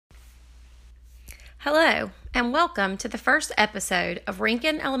Hello, and welcome to the first episode of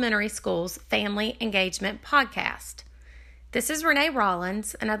Rincon Elementary School's Family Engagement Podcast. This is Renee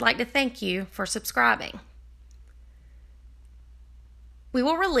Rollins, and I'd like to thank you for subscribing. We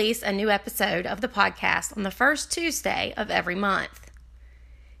will release a new episode of the podcast on the first Tuesday of every month.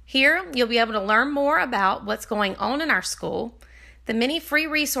 Here, you'll be able to learn more about what's going on in our school, the many free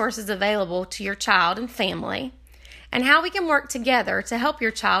resources available to your child and family, and how we can work together to help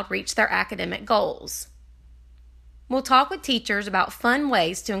your child reach their academic goals. We'll talk with teachers about fun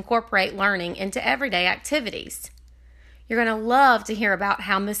ways to incorporate learning into everyday activities. You're going to love to hear about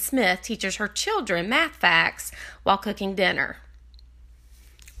how Miss Smith teaches her children math facts while cooking dinner.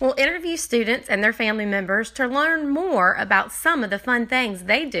 We'll interview students and their family members to learn more about some of the fun things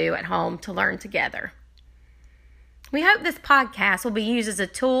they do at home to learn together. We hope this podcast will be used as a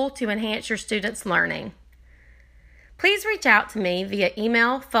tool to enhance your students' learning. Please reach out to me via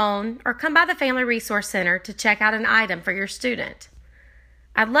email, phone, or come by the Family Resource Center to check out an item for your student.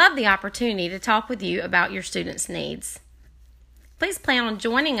 I'd love the opportunity to talk with you about your students' needs. Please plan on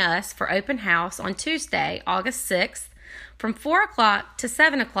joining us for open house on Tuesday, August 6th from 4 o'clock to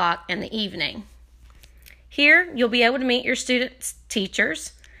 7 o'clock in the evening. Here, you'll be able to meet your students'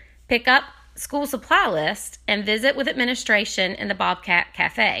 teachers, pick up school supply list, and visit with administration in the Bobcat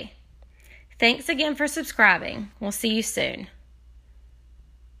Cafe. Thanks again for subscribing. We'll see you soon.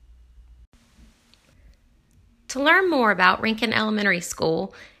 To learn more about Rincon Elementary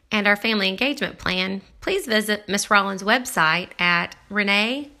School and our family engagement plan, please visit Ms. Rollins' website at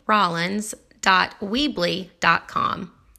reneerollins.weebly.com.